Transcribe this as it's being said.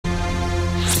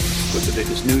With the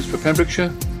latest news for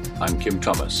Pembrokeshire, I'm Kim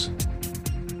Thomas.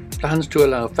 Plans to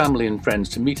allow family and friends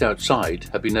to meet outside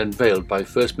have been unveiled by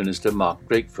First Minister Mark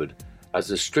Drakeford as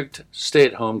the strict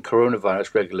stay-at-home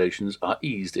coronavirus regulations are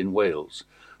eased in Wales.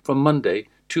 From Monday,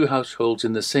 2 households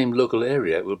in the same local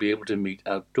area will be able to meet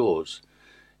outdoors.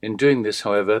 In doing this,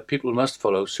 however, people must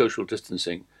follow social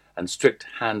distancing and strict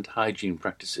hand hygiene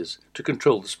practices to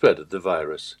control the spread of the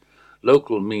virus.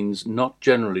 Local means not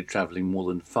generally travelling more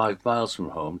than 5 miles from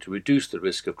home to reduce the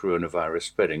risk of coronavirus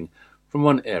spreading from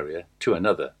one area to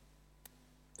another.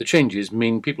 The changes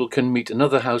mean people can meet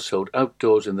another household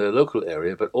outdoors in their local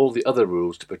area, but all the other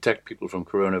rules to protect people from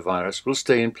coronavirus will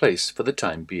stay in place for the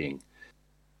time being.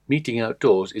 Meeting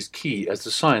outdoors is key, as the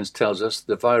science tells us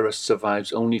the virus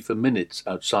survives only for minutes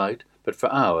outside, but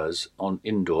for hours on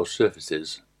indoor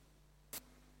surfaces.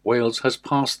 Wales has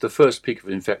passed the first peak of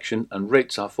infection and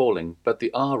rates are falling, but the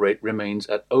R rate remains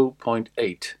at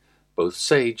 0.8. Both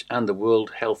SAGE and the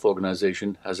World Health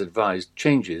Organization has advised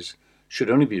changes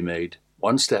should only be made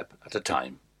one step at a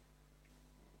time.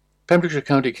 Pembrokeshire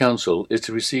County Council is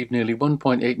to receive nearly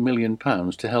 £1.8 million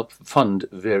to help fund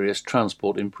various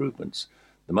transport improvements.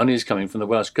 The money is coming from the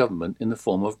Welsh Government in the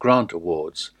form of grant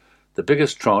awards. The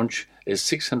biggest tranche is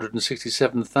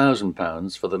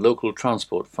 £667,000 for the Local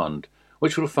Transport Fund,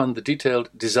 which will fund the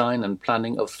detailed design and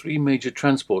planning of 3 major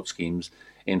transport schemes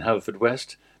in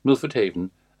Haverfordwest, Milford Haven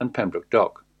and Pembroke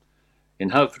Dock. In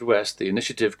Haverfordwest, the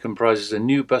initiative comprises a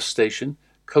new bus station,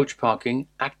 coach parking,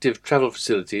 active travel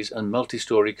facilities and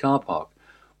multi-storey car park,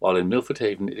 while in Milford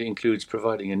Haven it includes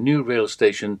providing a new rail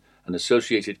station and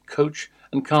associated coach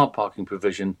and car parking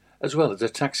provision, as well as a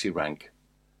taxi rank.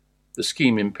 The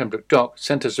scheme in Pembroke Dock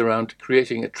centres around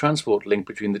creating a transport link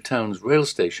between the town's rail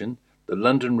station, the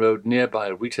London Road nearby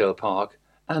retail park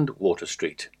and Water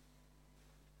Street.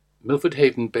 Milford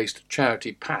Haven-based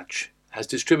charity Patch has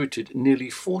distributed nearly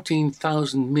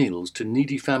 14,000 meals to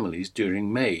needy families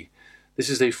during May. This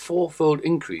is a 4-fold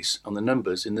increase on the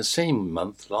numbers in the same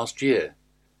month last year.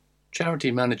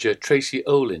 Charity manager Tracy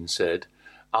Olin said,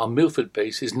 "Our Milford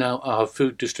base is now our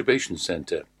food distribution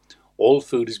centre. All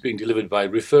food is being delivered by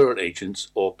referral agents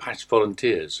or Patch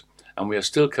volunteers, and we are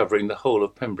still covering the whole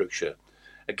of Pembrokeshire.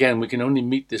 Again, we can only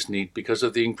meet this need because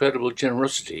of the incredible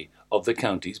generosity of the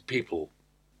county's people."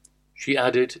 She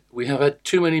added, "We have had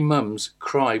too many mums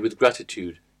cry with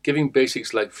gratitude. Giving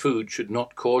basics like food should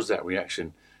not cause that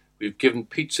reaction. We've given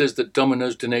pizzas that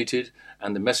Domino's donated,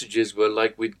 and the messages were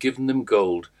like we'd given them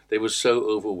gold. They were so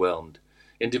overwhelmed.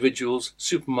 Individuals,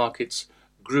 supermarkets,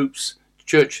 groups,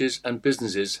 churches and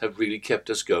businesses have really kept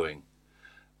us going.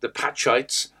 The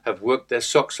Patchites have worked their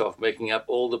socks off making up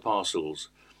all the parcels.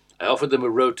 I offered them a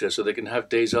rota so they can have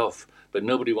days off, but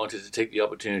nobody wanted to take the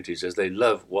opportunities as they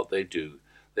love what they do.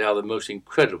 They are the most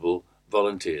incredible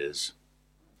volunteers.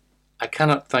 I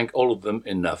cannot thank all of them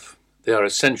enough. They are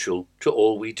essential to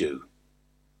all we do."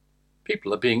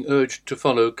 People are being urged to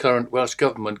follow current Welsh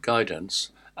Government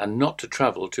guidance and not to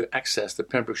travel to access the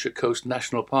Pembrokeshire Coast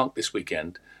National Park this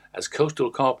weekend, as coastal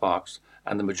car parks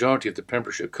and the majority of the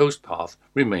Pembrokeshire Coast Path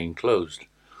remain closed.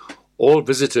 All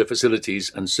visitor facilities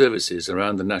and services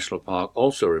around the National Park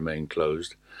also remain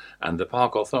closed, and the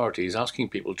Park Authority is asking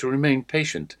people to remain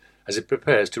patient as it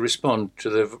prepares to respond to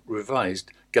the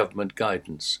revised government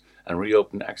guidance and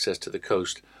reopen access to the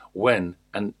coast when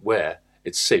and where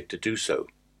it's safe to do so.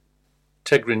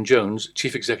 Tegrin Jones,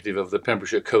 Chief Executive of the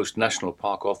Pembrokeshire Coast National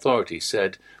Park Authority,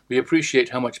 said, "We appreciate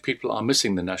how much people are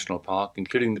missing the National Park,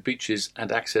 including the beaches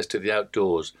and access to the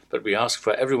outdoors, but we ask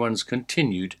for everyone's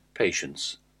continued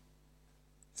patience."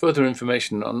 Further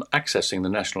information on accessing the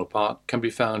National Park can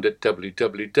be found at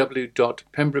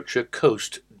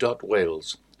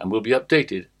www.pembrokeshirecoast.wales and will be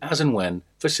updated as and when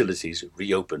facilities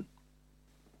reopen.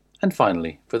 And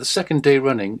finally, for the second day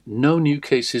running, no new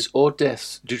cases or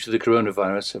deaths due to the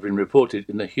coronavirus have been reported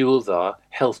in the Hywel Dda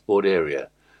Health Board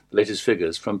area, the latest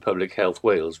figures from Public Health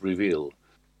Wales reveal.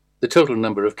 The total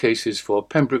number of cases for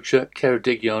Pembrokeshire,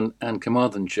 Ceredigion and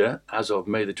Carmarthenshire as of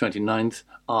May the 29th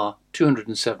are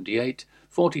 278,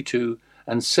 42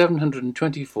 and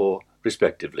 724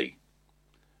 respectively.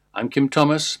 I'm Kim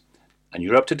Thomas, and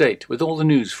you're up to date with all the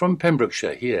news from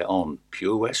Pembrokeshire here on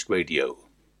Pure West Radio.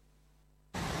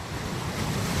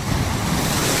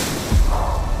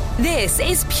 This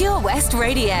is Pure West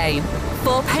Radio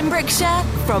for Pembrokeshire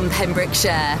from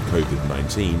Pembrokeshire.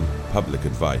 COVID-19 public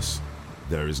advice.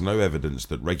 There is no evidence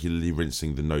that regularly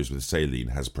rinsing the nose with saline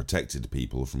has protected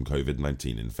people from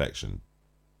COVID-19 infection.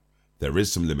 There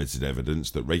is some limited evidence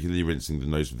that regularly rinsing the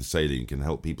nose with saline can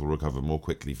help people recover more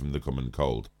quickly from the common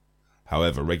cold.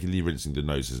 However, regularly rinsing the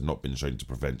nose has not been shown to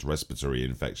prevent respiratory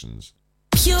infections.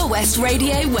 Pure West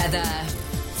Radio weather.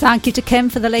 Thank you to Kim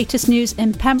for the latest news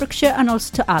in Pembrokeshire and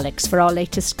also to Alex for our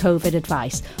latest COVID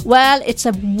advice. Well, it's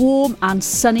a warm and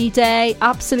sunny day,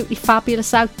 absolutely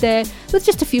fabulous out there, with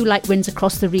just a few light winds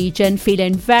across the region,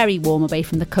 feeling very warm away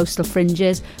from the coastal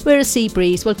fringes, where a sea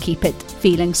breeze will keep it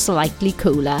feeling slightly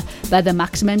cooler. But the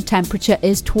maximum temperature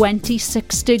is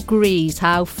 26 degrees.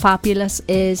 How fabulous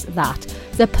is that?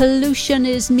 The pollution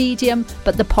is medium,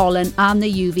 but the pollen and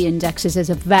the UV indexes is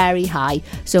very high,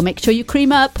 so make sure you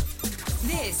cream up.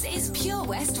 This is Pure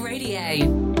West Radio.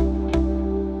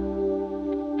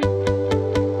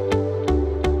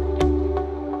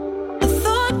 I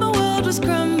thought my world was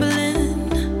crumbling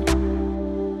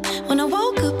when I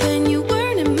woke up and you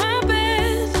weren't in my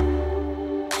bed,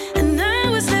 and I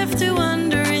was left to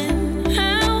wondering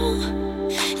how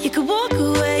you could walk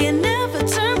away and never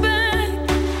turn back.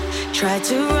 Tried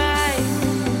to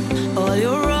right all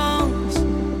your wrongs.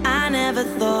 I never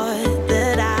thought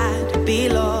that I'd be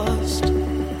lost,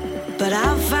 but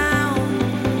I found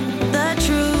the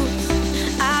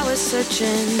truth. I was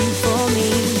searching for me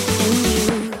in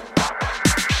you.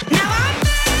 Now I'm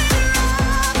better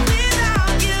off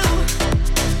without you,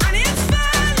 and it's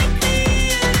finally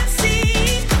clear to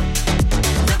see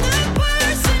that the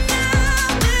person I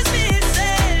was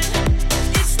missing,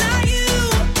 it's not you,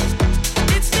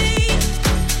 it's me.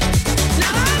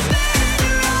 Now I'm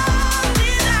better off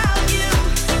without you,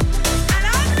 and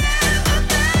I've never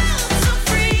felt so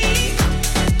free.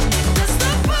 'Cause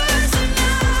the person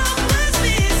I was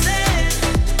missing,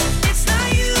 it's not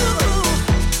you,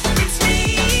 it's me.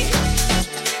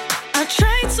 I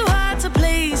tried so hard to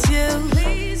please you,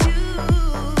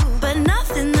 but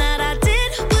nothing that I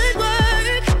did would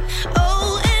work.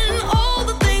 Oh, and all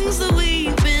the things that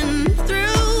we've been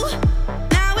through.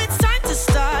 Now it's time to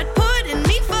start putting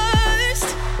me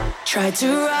first. Tried to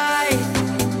right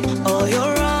all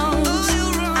your wrongs.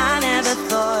 I never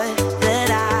thought that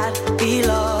I'd be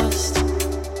lost,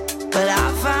 but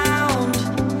I found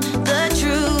the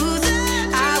truth.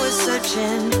 I was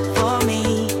searching for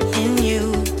me in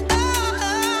you.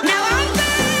 Now I'm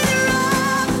better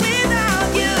off without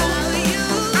you,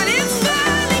 and it's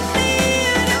finally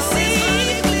clear to see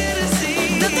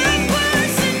that the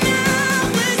person I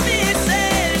was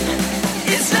missing,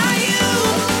 it's not you,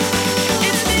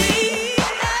 it's me.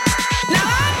 Now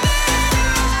I'm better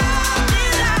off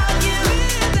without you,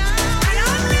 and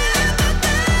I've never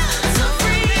felt so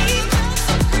free.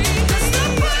 'Cause the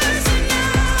person I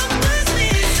was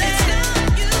missing,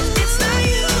 it's not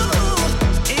you,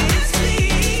 it's me.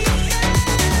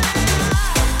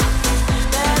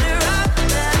 Better off, I'm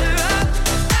better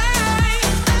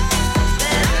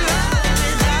off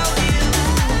without you.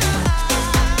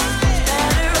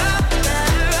 Better off,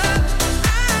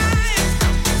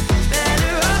 I'm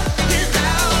better off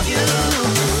without you.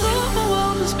 Thought my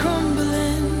world was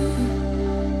crumbling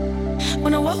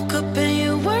when I woke up and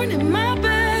you weren't in my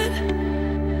bed,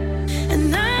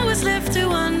 and I was left to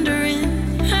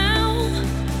wondering how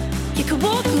you could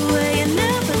walk away and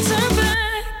never turn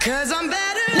back. 'Cause I'm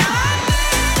better. Now I'm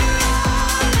better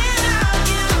off without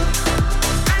you,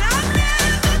 and I've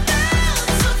never felt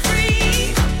so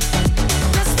free.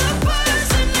 'Cause the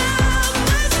person I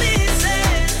was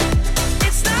missing,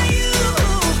 it's not you,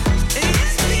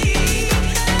 it's me.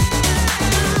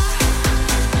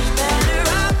 Better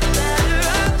off, I'm better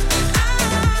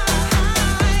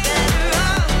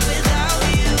off without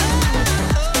you.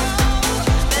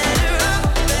 Better off,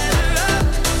 I'm better off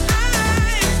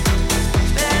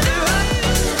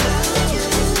without you.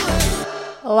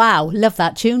 Wow, love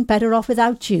that tune, Better Off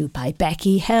Without You by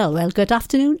Becky Hill. Well, good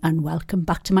afternoon and welcome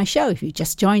back to my show. If you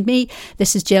just joined me,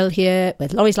 this is Jill here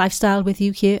with Laurie's Lifestyle with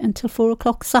you here until 4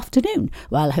 o'clock this afternoon.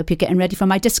 Well, I hope you're getting ready for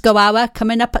my disco hour.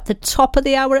 Coming up at the top of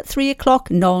the hour at 3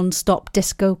 o'clock, non-stop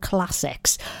disco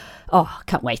classics. Oh,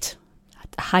 can't wait.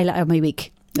 The highlight of my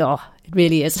week. Oh, it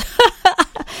really is.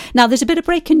 Now, there's a bit of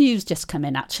breaking news just come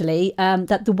in, actually,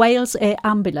 that the Wales Air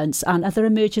Ambulance and other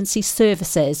emergency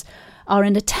services are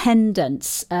in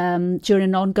attendance during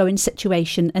an ongoing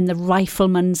situation in the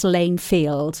Rifleman's Lane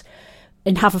field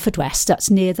in Haverfordwest. That's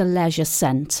near the leisure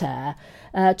centre.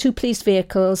 2 police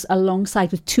vehicles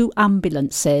alongside with 2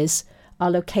 ambulances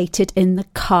are located in the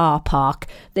car park.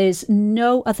 There's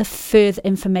no other further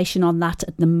information on that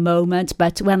at the moment,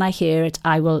 but when I hear it,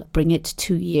 I will bring it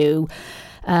to you.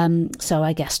 So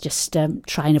I guess just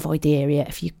try and avoid the area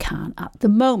if you can at the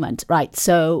moment. Right,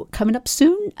 so coming up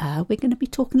soon, we're going to be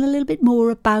talking a little bit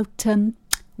more about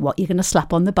what you're going to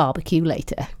slap on the barbecue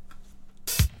later.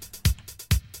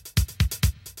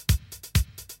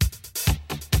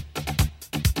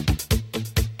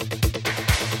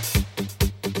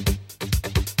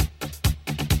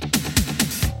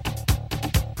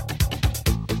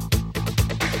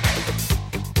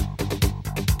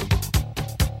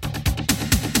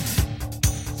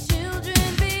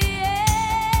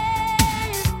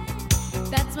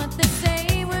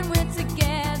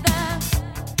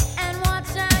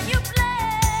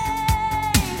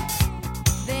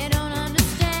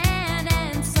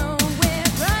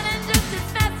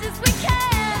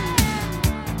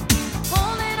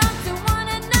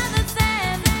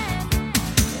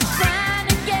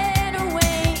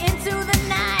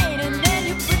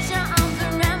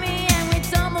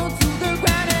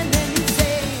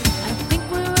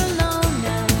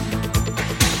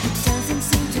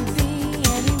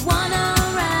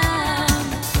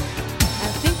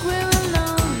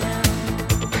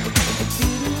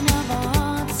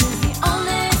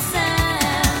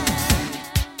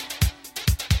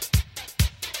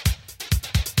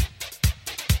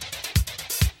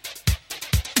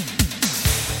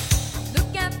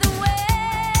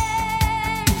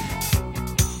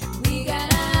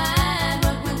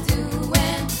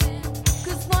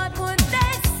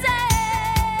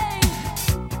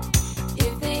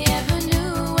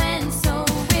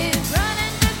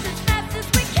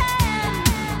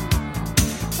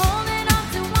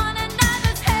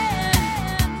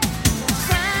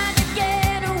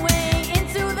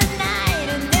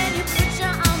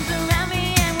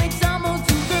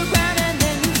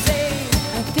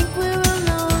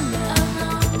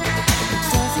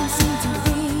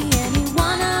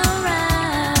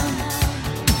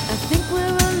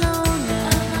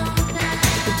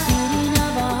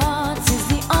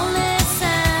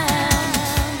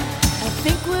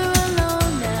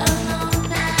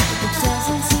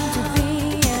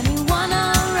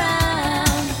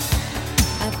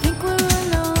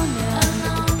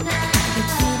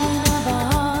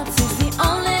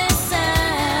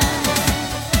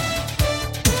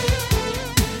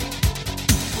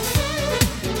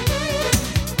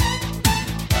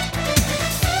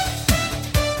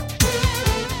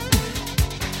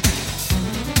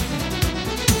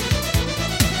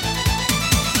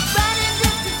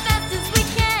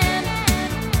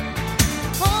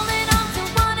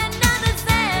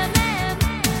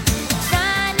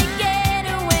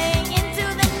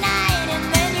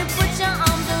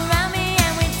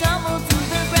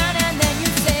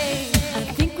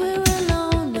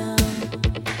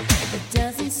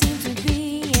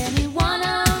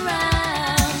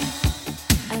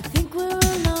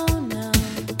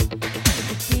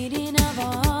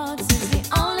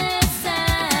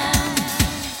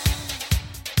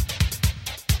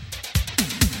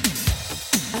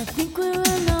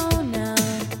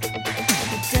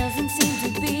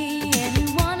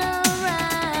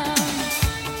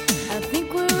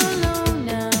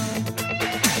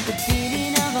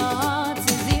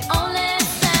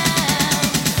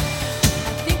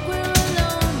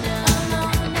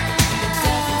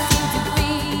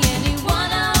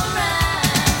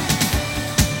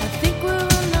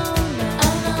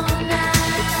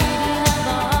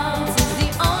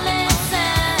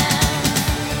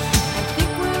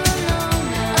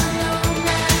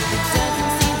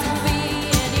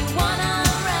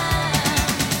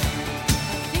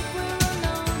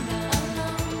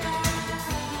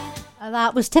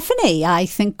 that was Tiffany. I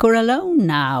think we're alone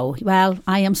now. Well,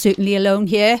 I am certainly alone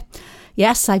here.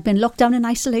 Yes, I've been locked down in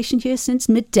isolation here since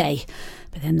midday.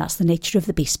 But then that's the nature of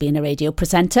the beast, being a radio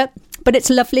presenter. But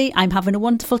it's lovely. I'm having a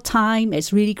wonderful time.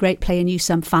 It's really great playing you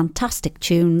some fantastic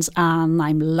tunes. And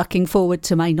I'm looking forward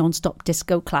to my non-stop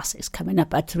disco classics coming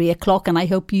up at 3 o'clock. And I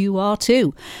hope you are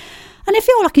too. And if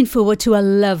you're looking forward to a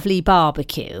lovely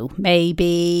barbecue,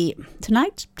 maybe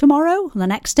tonight, tomorrow, the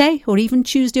next day, or even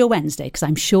Tuesday or Wednesday, because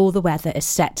I'm sure the weather is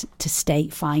set to stay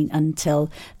fine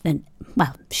until then,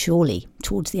 well, surely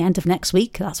towards the end of next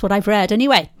week. That's what I've read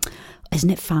anyway. Isn't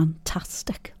it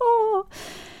fantastic? Oh.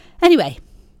 Anyway,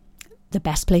 the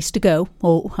best place to go,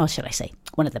 or how should I say,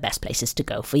 one of the best places to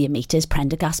go for your meat is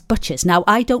Prendergast Butchers. Now,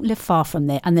 I don't live far from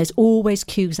there, and there's always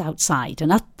queues outside.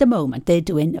 And at the moment, they're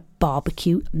doing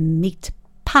barbecue meat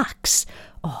packs.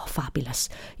 Oh, fabulous.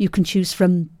 You can choose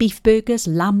from beef burgers,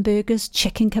 lamb burgers,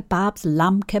 chicken kebabs,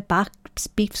 lamb kebabs,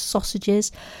 beef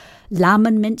sausages, lamb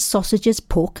and mince sausages,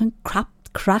 pork and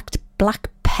cracked black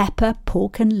pepper,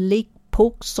 pork and leek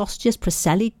pork sausages,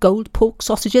 Preselli, gold pork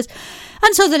sausages.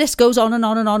 And so the list goes on and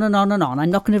on and on and on and on.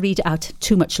 I'm not going to read it out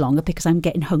too much longer because I'm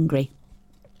getting hungry.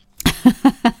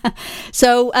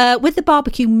 So with the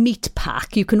barbecue meat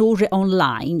pack, you can order it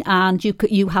online, and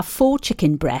you have 4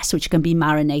 chicken breasts which can be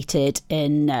marinated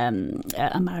in a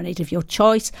marinade of your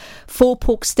choice, 4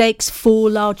 pork steaks, 4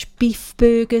 large beef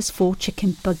burgers, 4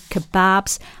 chicken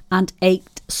kebabs, and 8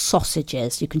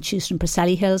 sausages. You can choose from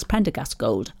Preselli Hills, Prendergast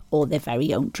Gold, or their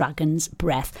very own Dragon's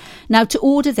Breath. Now, to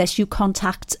order this, you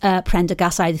contact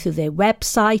Prendergast either through their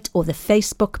website or the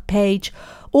Facebook page,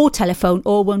 or telephone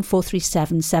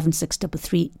 01437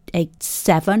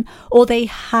 763387, or they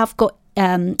have got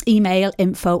email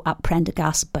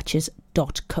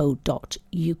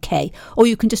info@prendergastbutchers.co.uk, or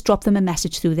you can just drop them a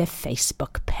message through their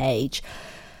Facebook page.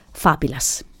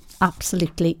 Fabulous.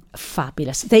 Absolutely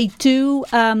fabulous. They do,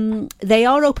 they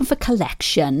are open for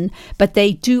collection, but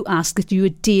they do ask that you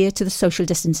adhere to the social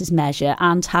distances measure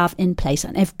and have in place,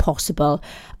 and if possible,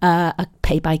 a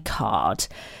pay by card.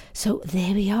 So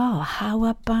there we are. How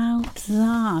about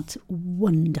that?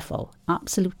 Wonderful,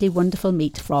 absolutely wonderful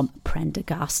meat from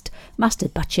Prendergast Master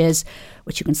Butchers,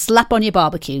 which you can slap on your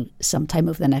barbecue sometime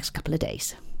over the next couple of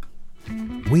days.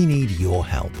 We need your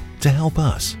help to help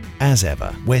us. As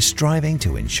ever, we're striving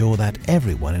to ensure that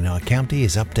everyone in our county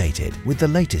is updated with the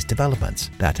latest developments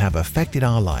that have affected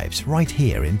our lives right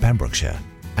here in Pembrokeshire.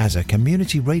 As a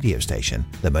community radio station,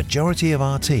 the majority of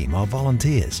our team are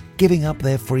volunteers, giving up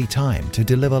their free time to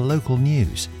deliver local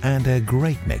news and a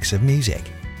great mix of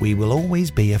music. We will always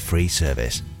be a free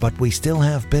service, but we still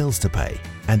have bills to pay,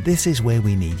 and this is where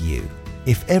we need you.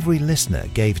 If every listener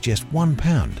gave just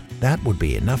 £1, that would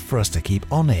be enough for us to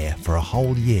keep on air for a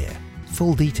whole year.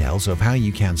 Full details of how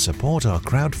you can support our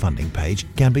crowdfunding page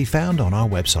can be found on our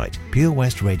website,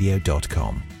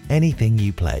 purewestradio.com. Anything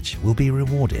you pledge will be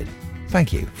rewarded.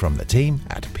 Thank you from the team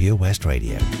at Pure West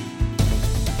Radio.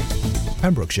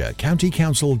 Pembrokeshire County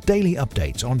Council daily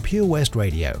updates on Pure West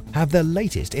Radio have the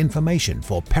latest information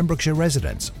for Pembrokeshire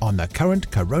residents on the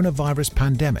current coronavirus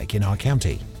pandemic in our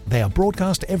county. They are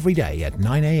broadcast every day at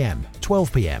 9 a.m,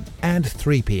 12 p.m, and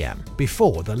 3 p.m.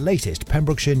 before the latest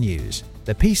Pembrokeshire news.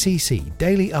 The PCC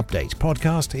Daily Update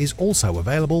podcast is also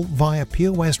available via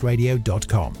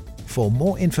purewestradio.com. For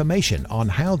more information on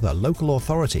how the local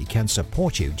authority can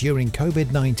support you during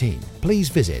COVID-19, please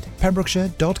visit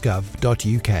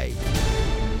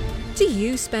pembrokeshire.gov.uk. Do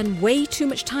you spend way too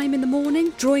much time in the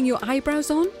morning drawing your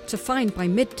eyebrows on to find by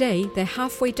midday they're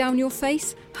halfway down your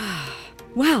face?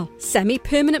 Well,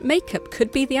 semi-permanent makeup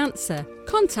could be the answer.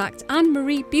 Contact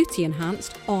Anne-Marie Beauty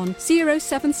Enhanced on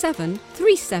 077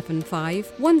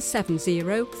 375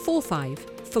 17045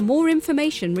 for more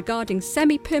information regarding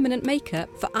semi-permanent makeup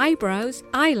for eyebrows,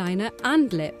 eyeliner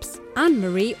and lips.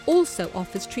 Anne-Marie also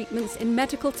offers treatments in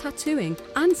medical tattooing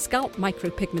and scalp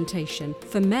micropigmentation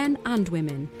for men and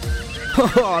women.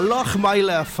 Oh,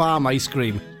 Lochmeyler Farm Ice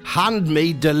Cream.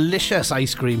 Handmade delicious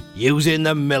ice cream using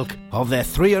the milk of their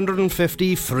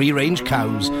 350 free-range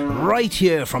cows right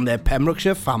here from their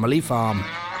Pembrokeshire family farm.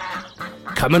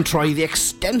 Come and try the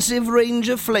extensive range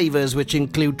of flavours which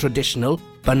include traditional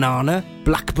banana,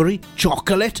 blackberry,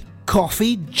 chocolate,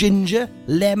 coffee, ginger,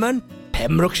 lemon,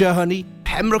 Pembrokeshire honey,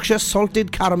 Pembrokeshire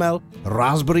salted caramel,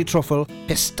 raspberry truffle,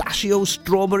 pistachio,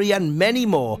 strawberry and many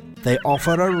more. They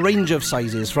offer a range of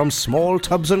sizes from small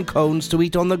tubs and cones to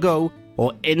eat on the go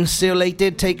or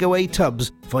insulated takeaway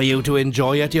tubs for you to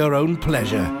enjoy at your own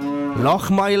pleasure.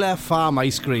 Lochmeyler Farm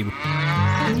Ice Cream.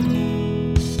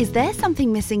 Is there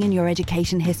something missing in your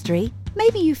education history?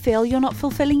 Maybe you feel you're not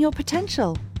fulfilling your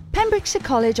potential. Pembrokeshire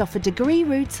College offer degree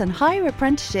routes and higher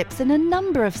apprenticeships in a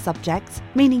number of subjects,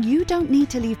 meaning you don't need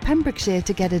to leave Pembrokeshire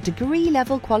to get a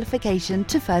degree-level qualification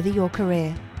to further your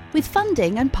career. With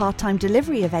funding and part-time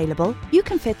delivery available, you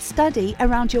can fit study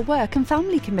around your work and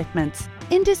family commitments.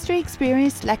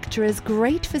 Industry-experienced lecturers,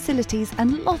 great facilities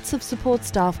and lots of support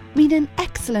staff mean an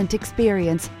excellent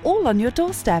experience, all on your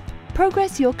doorstep.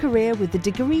 Progress your career with a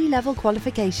degree-level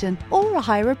qualification or a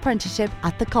higher apprenticeship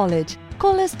at the college.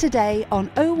 Call us today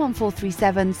on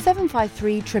 01437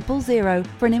 753 000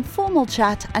 for an informal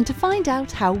chat and to find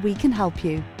out how we can help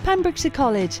you. Pembrokeshire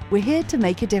College, we're here to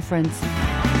make a difference.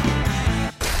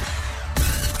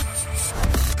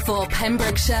 For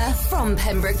Pembrokeshire, from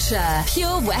Pembrokeshire,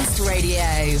 Pure West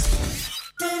Radio.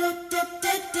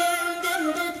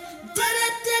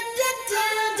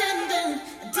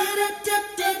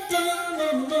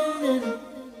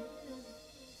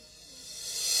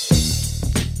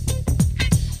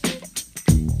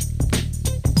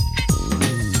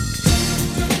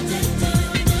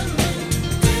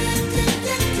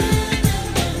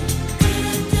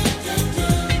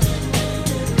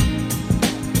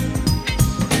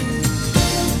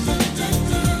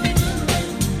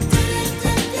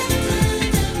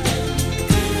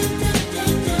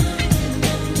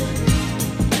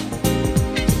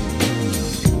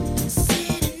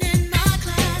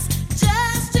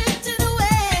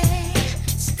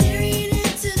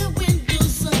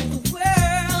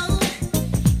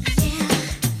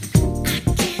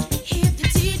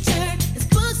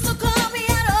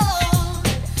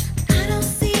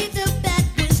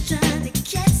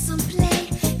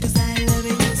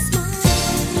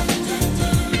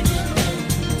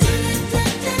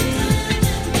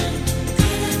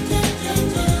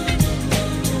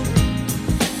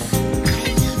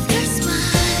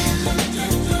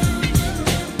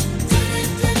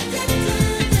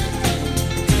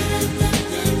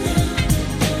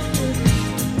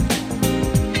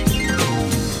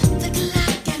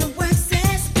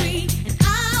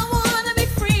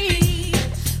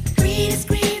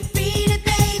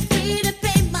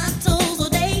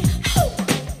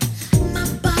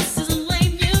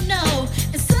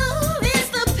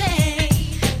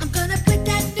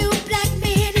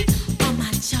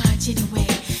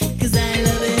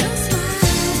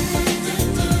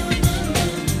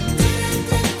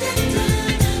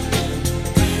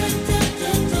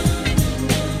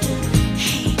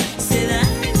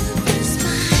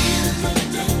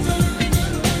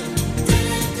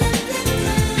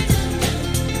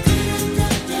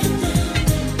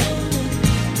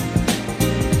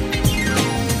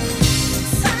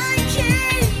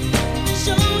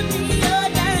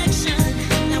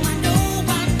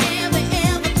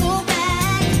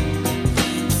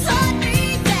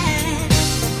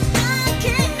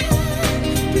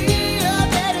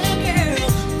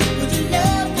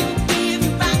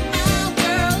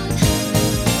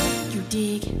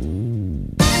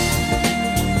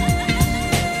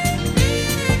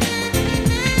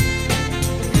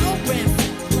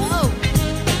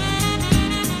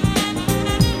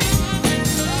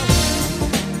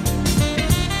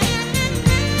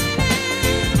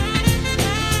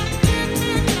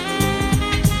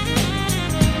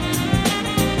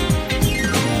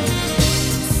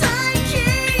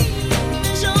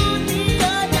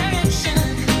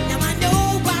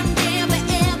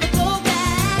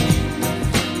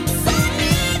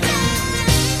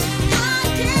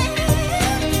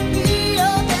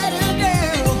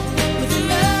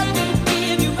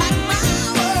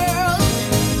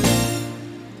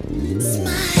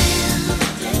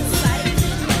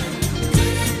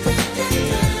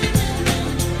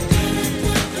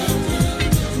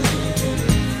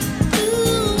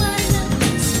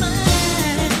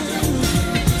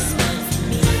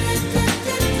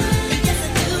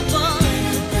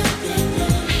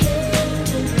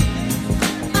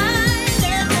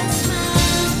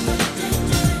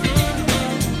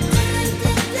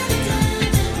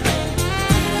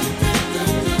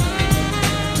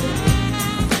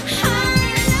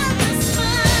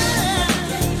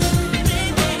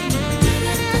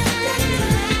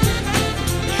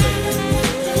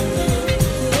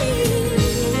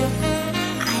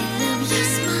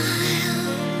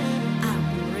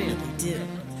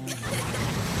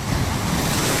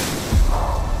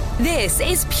 This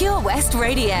is Pure West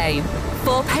Radio.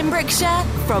 For Pembrokeshire,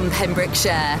 from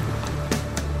Pembrokeshire.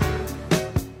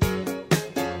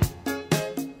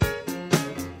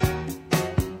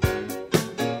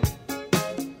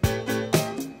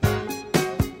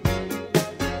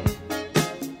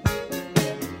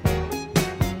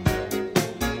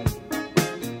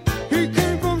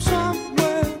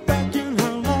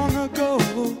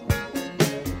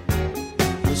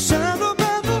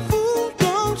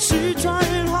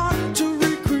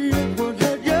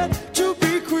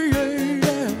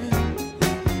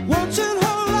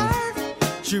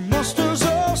 She musters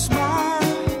a smile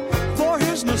for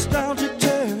his nostalgic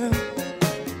tale.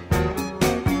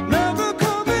 Never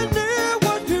coming near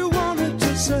what he wanted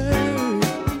to say,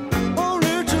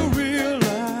 only to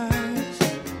realize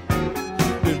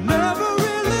it never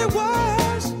really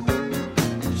was.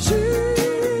 She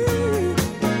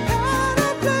had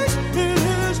a place in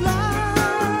his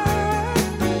life.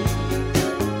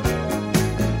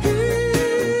 He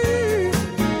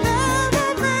never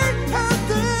made her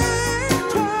think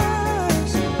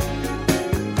twice.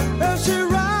 As she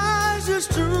rises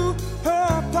to her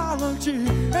apology,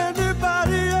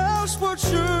 anybody else would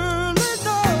surely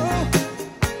know.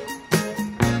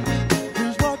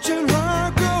 He's watching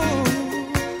her go.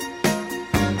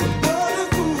 What a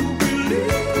fool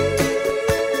believes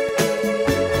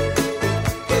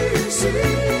he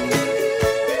sees.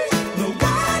 The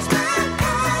wise man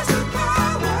has the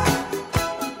power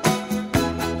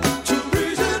to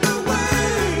reason away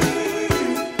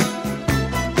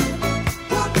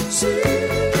what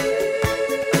seems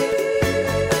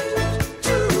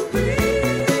to be.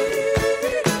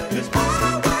 It's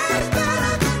always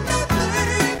better than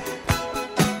nothing,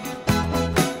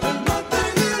 and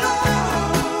nothing at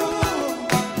all.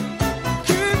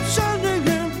 Keep sending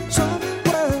him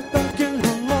somewhere back in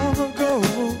long ago,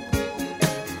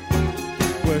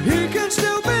 where he can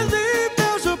still believe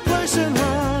there's a place in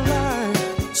her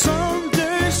life.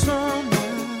 Someday,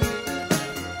 somewhere,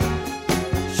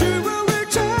 she will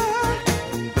return.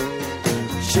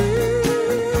 She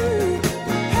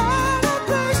had a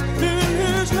place in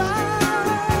his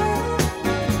life.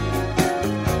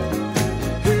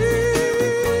 He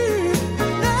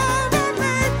never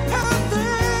made her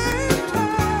think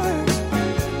twice.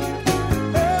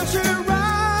 As she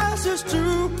rises to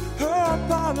her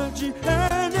apology,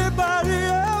 anybody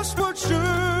else would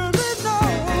surely know.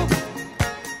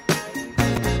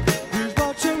 He's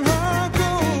watching her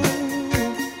go.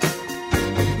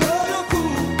 What a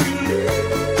fool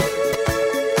believes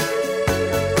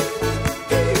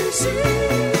he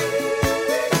sees.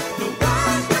 The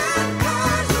wise man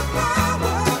has the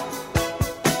power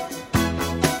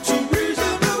to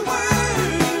reason away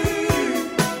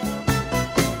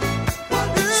what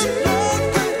seems. Love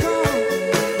can come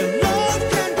and love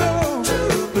can go.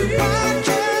 I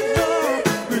can't know.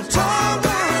 It's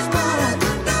always better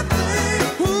than nothing.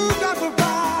 Who got the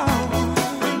power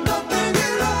and nothing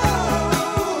at all?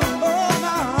 Oh,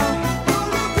 now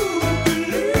what a fool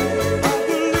believes. I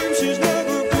believe she's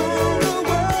never gone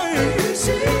away.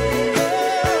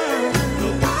 The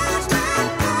wise man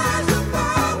has the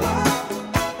power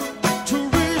to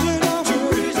reason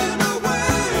away.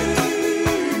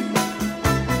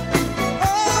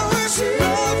 Oh, it's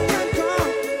love can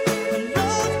come and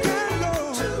love can go.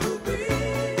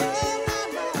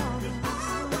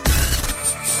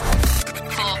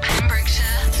 For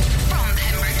Pembrokeshire, from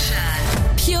Pembrokeshire.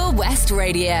 Pure West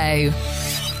Radio.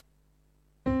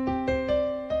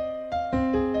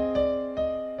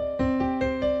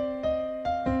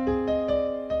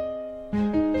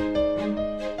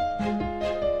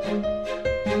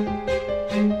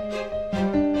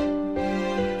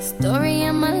 Story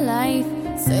of my life,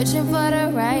 searching for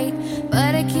the right,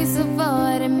 but it keeps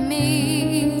avoiding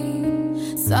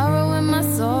me. Sorrow in my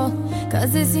soul,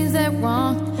 cause it seems that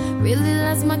wrong really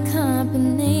loves my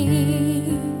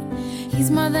company. He's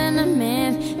more than a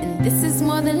man, and this is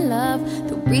more than love.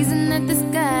 The reason that the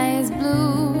sky is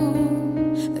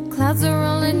blue, the clouds are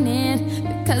rolling in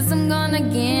because I'm gone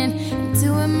again, and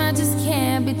to him I just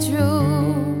can't be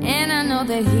true. And I know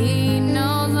that he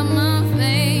knows I'm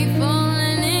unfaithful,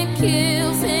 and it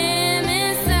kills him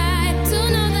inside to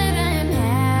know that I am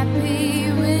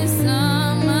happy with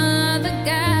some other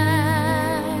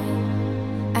guy.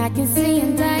 I can see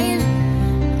him dying.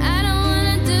 I don't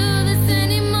wanna do this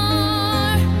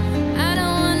anymore. I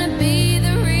don't wanna be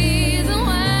the reason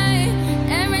why.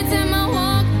 Every time I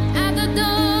walk out the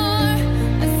door,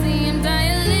 I see him die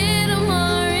a little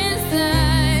more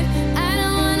inside. I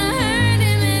don't wanna hurt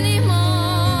him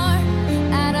anymore.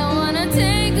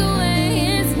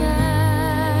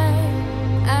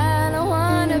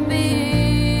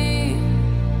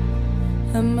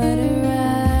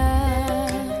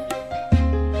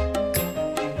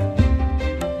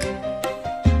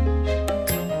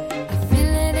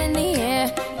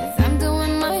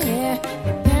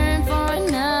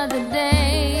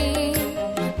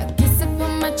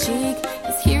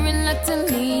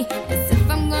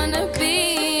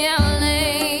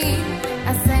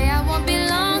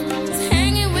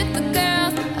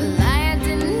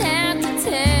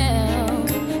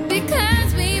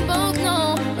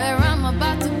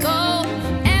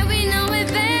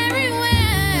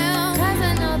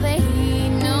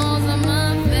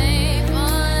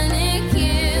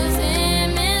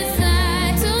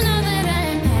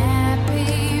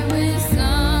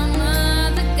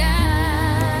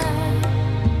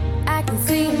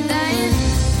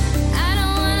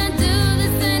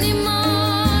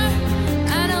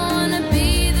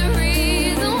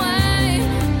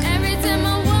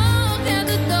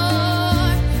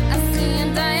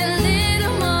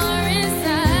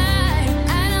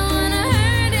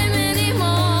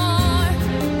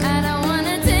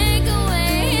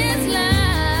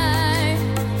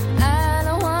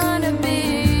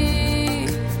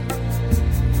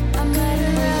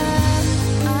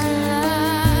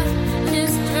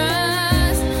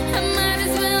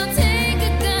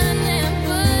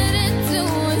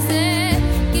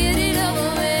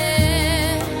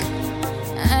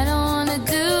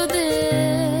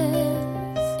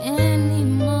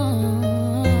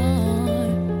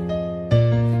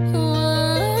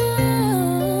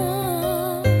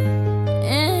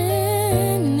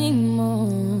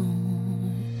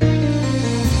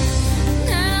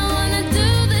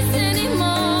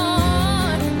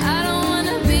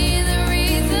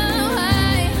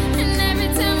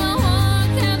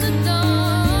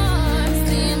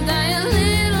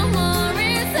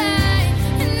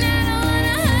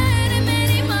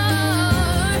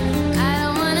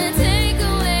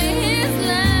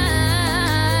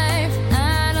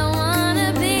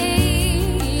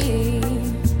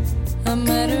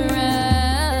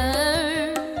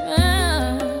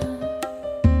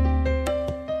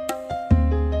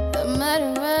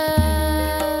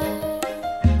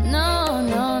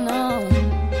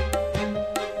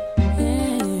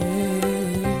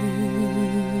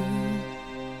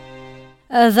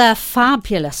 The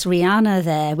fabulous Rihanna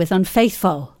there with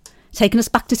Unfaithful, taking us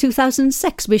back to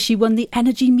 2006 where she won the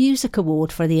Energy Music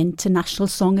Award for the International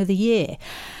Song of the Year.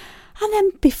 And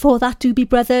then before that, Doobie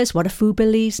Brothers, What a Fool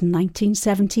Believes,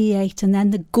 1978. And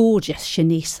then the gorgeous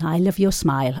Shanice, I Love Your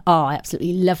Smile. Oh, I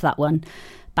absolutely love that one.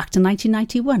 Back to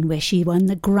 1991, where she won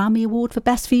the Grammy Award for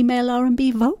Best Female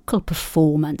R&B Vocal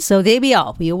Performance. So there we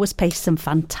are. We always play some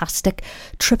fantastic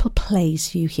triple plays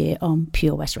for you here on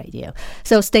Pure West Radio.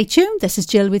 So stay tuned. This is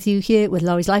Jill with you here, with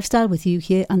Laurie's Lifestyle, with you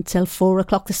here until 4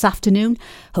 o'clock this afternoon.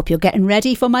 Hope you're getting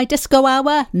ready for my disco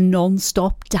hour,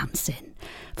 non-stop dancing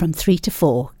from 3 to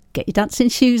 4. Get your dancing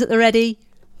shoes at the ready.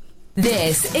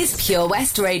 This is Pure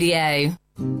West Radio.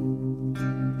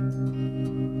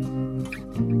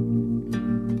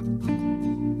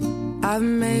 I've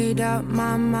made up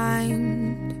my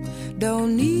mind.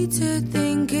 Don't need to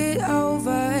think it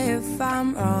over. If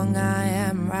I'm wrong, I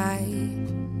am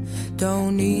right.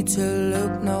 Don't need to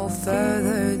look no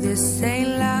further. This ain't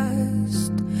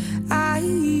last. I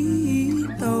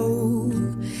know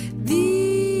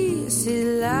this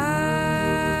is life.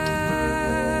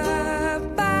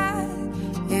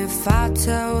 If I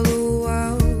tell the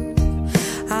world,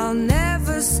 I'll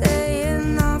never say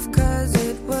enough, 'cause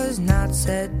it was not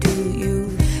said to you,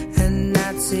 and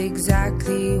that's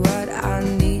exactly what I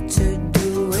need to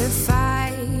do if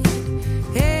I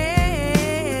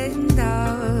end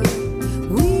up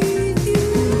with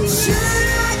you. Should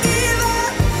I give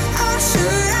up, or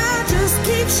should I just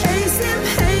keep chasing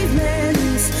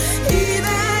pavements,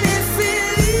 even if it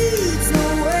leads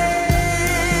nowhere?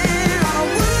 Or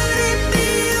would it be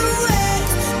a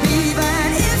waste, even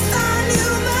if I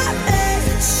knew my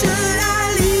best? Should I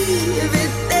leave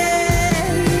it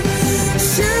there?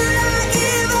 Should I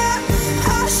give up,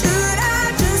 or should I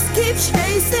just keep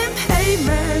chasing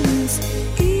pavements,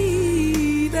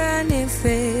 even if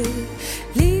it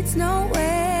leads nowhere?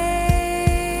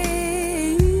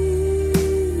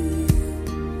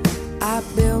 I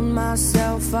build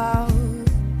myself up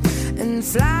and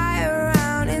fly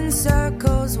around in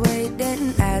circles,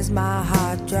 waiting as my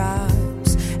heart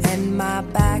drops and my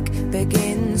back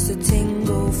begins to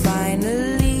tingle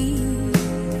finally.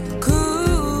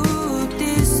 Could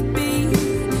this be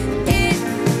it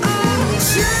all?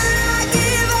 Should I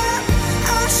give up,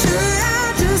 or should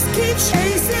I just keep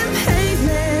chasing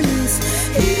pavements,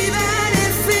 even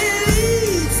if it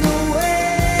leads nowhere?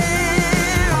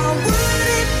 Or would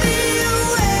it be a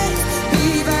waste,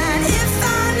 even if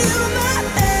I knew my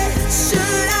best?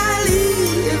 Should I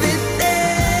leave it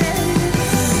there?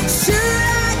 Should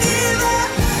I give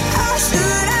up, or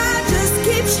should I just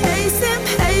keep chasing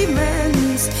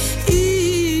pavements,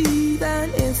 even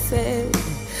if it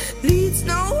leads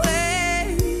nowhere?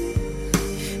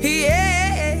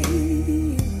 Yeah.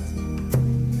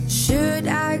 Should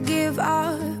I give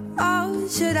up, or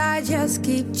should I just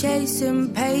keep chasing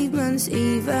pavements,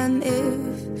 even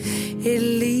if it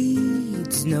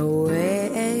leads nowhere?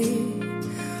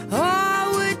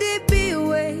 Or would it be a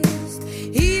waste,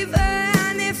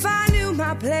 even if I knew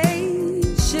my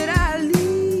place? Should I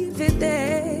leave it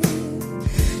there?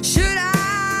 Should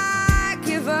I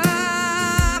give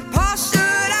up, or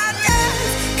should I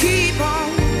just keep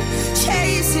on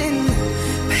chasing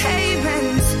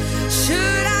pavements?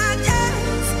 Should I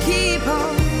just keep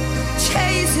on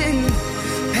chasing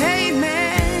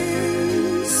pavements?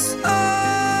 Oh,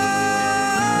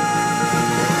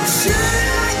 should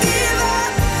I give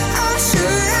up, or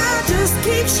should I just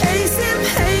keep chasing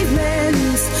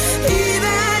pavements,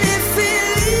 even if it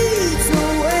leads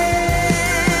nowhere?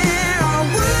 Or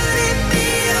would it be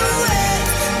a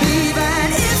waste, even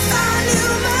if I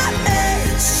knew my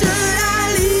best? Should I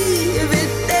leave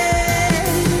it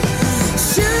there?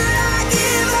 Should I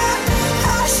give up,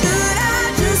 or should I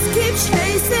just keep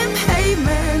chasing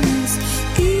pavements,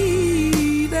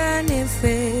 even if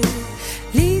it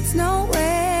leads nowhere?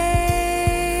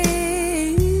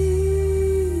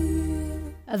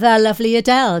 The lovely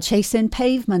Adele, Chasing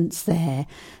Pavements there.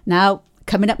 Now,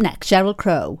 coming up next, Sheryl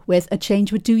Crow with A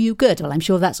Change Would Do You Good. Well, I'm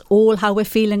sure that's all how we're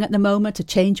feeling at the moment. A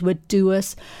change would do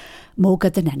us more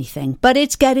good than anything. But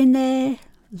it's getting there.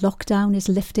 Lockdown is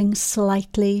lifting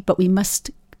slightly, but we must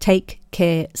take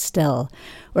care still.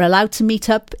 We're allowed to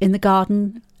meet up in the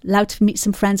garden, allowed to meet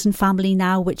some friends and family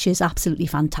now, which is absolutely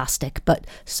fantastic. But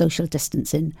social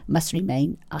distancing must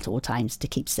remain at all times to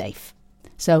keep safe.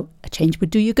 So, a change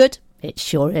would do you good. It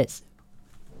sure is.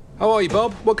 How are you,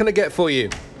 Bob? What can I get for you?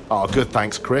 Oh, good,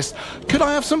 thanks, Chris. Could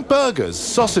I have some burgers,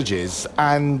 sausages,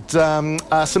 and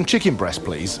some chicken breast,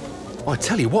 please? I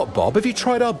tell you what, Bob, have you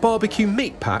tried our barbecue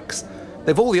meat packs?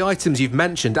 They've all the items you've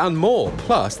mentioned and more,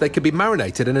 plus they can be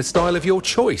marinated in a style of your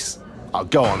choice. Oh,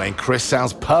 go on then, Chris.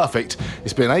 Sounds perfect.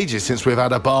 It's been ages since we've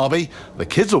had a Barbie. The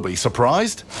kids will be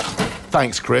surprised.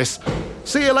 Thanks, Chris.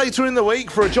 See you later in the week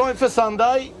for a joint for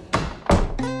Sunday.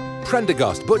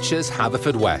 Prendergast Butchers,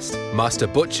 Haverfordwest. Master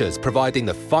Butchers, providing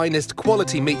the finest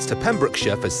quality meats to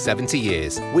Pembrokeshire for 70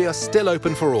 years. We are still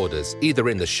open for orders, either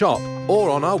in the shop or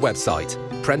on our website,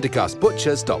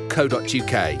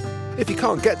 prendergastbutchers.co.uk. If you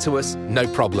can't get to us, no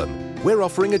problem. We're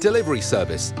offering a delivery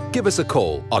service. Give us a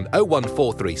call on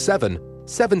 01437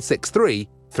 763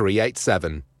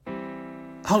 387.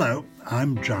 Hello,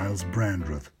 I'm Giles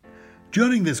Brandreth.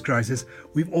 During this crisis,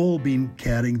 we've all been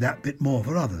caring that bit more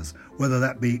for others, whether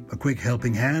that be a quick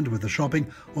helping hand with the shopping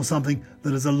or something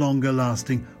that has a longer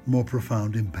lasting, more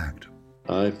profound impact.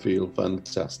 I feel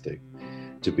fantastic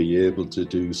to be able to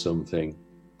do something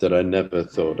that I never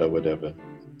thought I would ever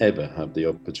have the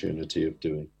opportunity of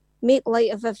doing. Make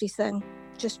light of everything.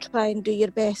 Just try and do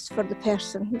your best for the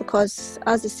person, because,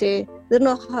 as I say, they're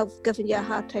not giving you a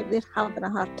hard time, they're having a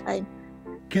hard time.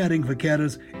 Caring for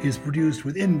Carers is produced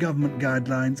within government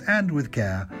guidelines and with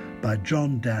care by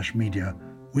John Dash Media,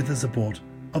 with the support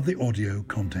of the Audio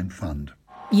Content Fund.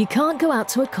 You can't go out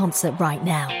to a concert right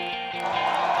now.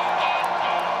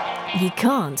 You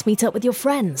can't meet up with your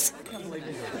friends.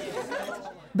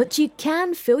 But you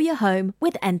can fill your home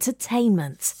with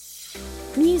entertainment.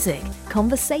 Music,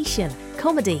 conversation,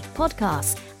 comedy,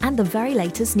 podcasts, and the very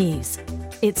latest news.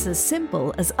 It's as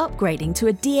simple as upgrading to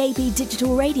a DAB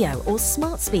digital radio or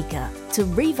smart speaker to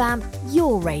revamp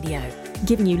your radio,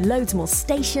 giving you loads more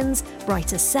stations,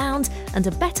 brighter sound, and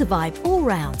a better vibe all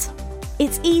round.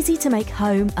 It's easy to make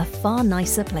home a far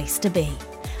nicer place to be.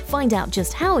 Find out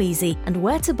just how easy and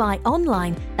where to buy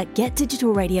online at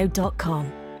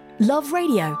getdigitalradio.com. Love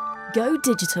radio. Go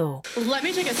digital. Let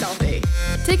me take a selfie.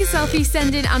 Take a selfie,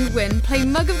 send in and win. Play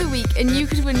Mug of the Week and you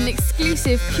could win an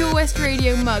exclusive Pure West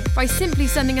Radio mug by simply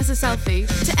sending us a selfie.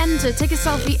 To enter, take a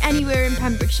selfie anywhere in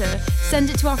Pembrokeshire. Send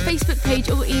it to our Facebook page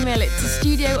or email it to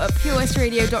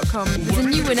studio@purewestradio.com. There's a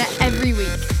new winner every week.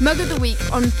 Mug of the Week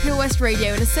on Pure West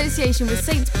Radio in association with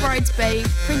St Bride's Bay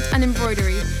Print and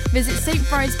Embroidery. Visit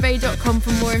stbridesbay.com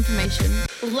for more information.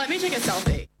 Let me take a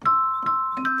selfie.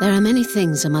 There are many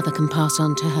things a mother can pass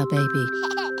on to her baby.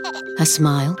 Her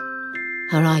smile,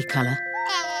 her eye colour,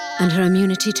 and her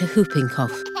immunity to whooping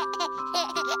cough.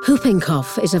 Whooping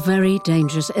cough is a very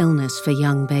dangerous illness for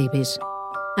young babies,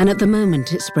 and at the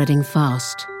moment it's spreading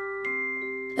fast.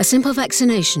 A simple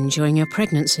vaccination during your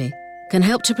pregnancy can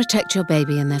help to protect your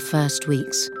baby in their first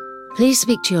weeks. Please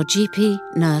speak to your GP,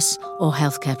 nurse, or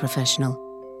healthcare professional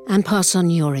and pass on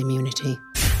your immunity.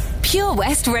 Pure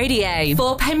West Radio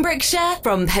for Pembrokeshire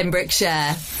from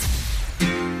Pembrokeshire.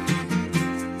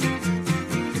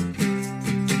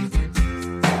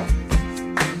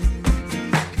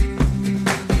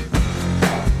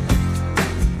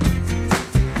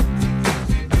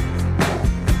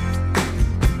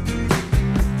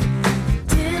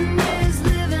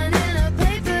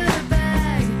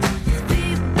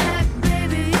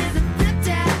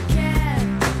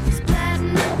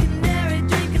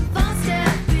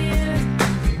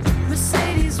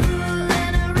 Mercedes rule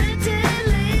and a rented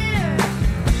land.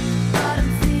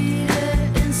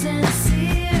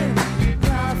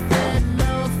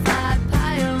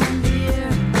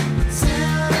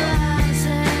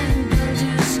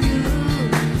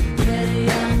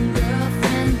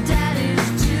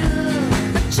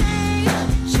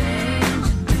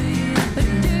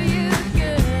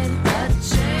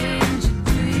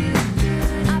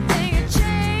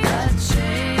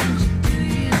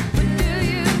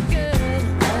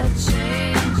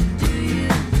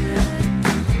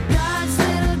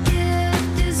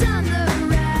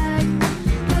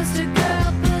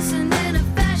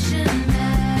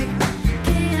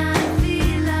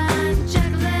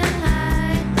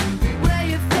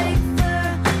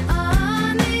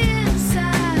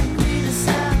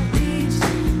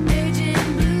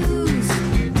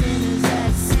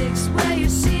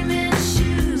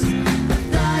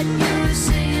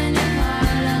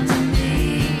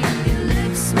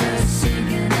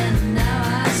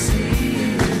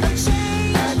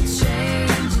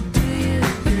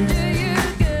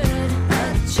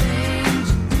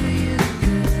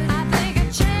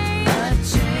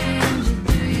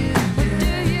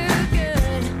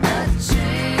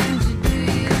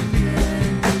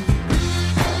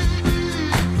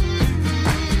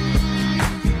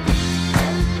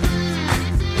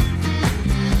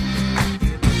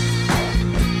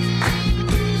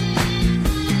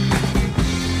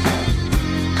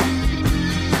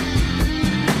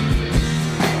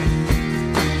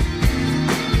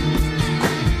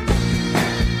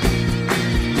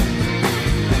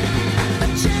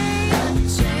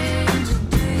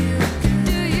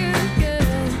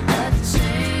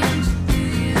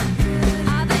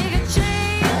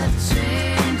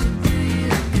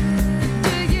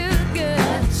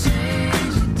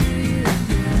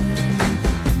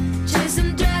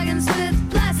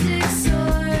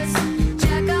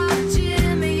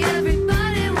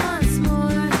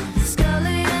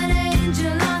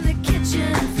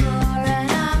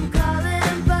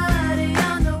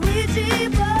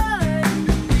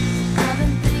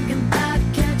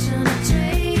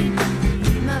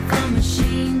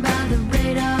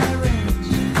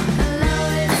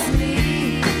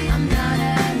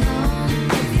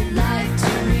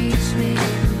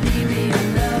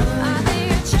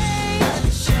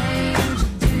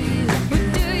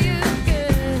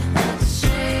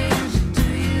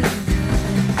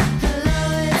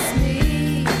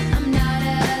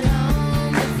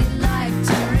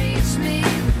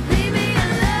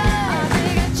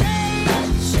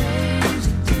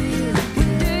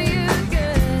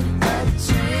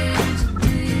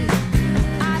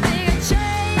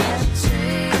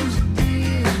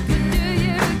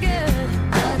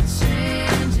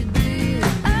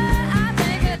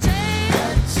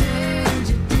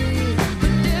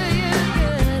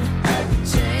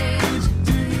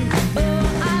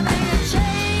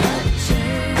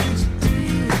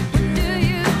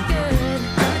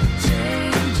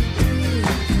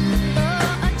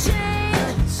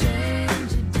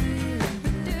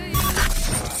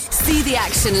 you the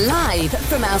action live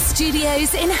from our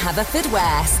studios in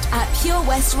Haverfordwest at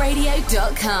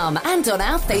purewestradio.com and on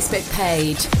our Facebook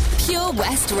page, Pure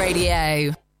West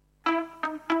Radio.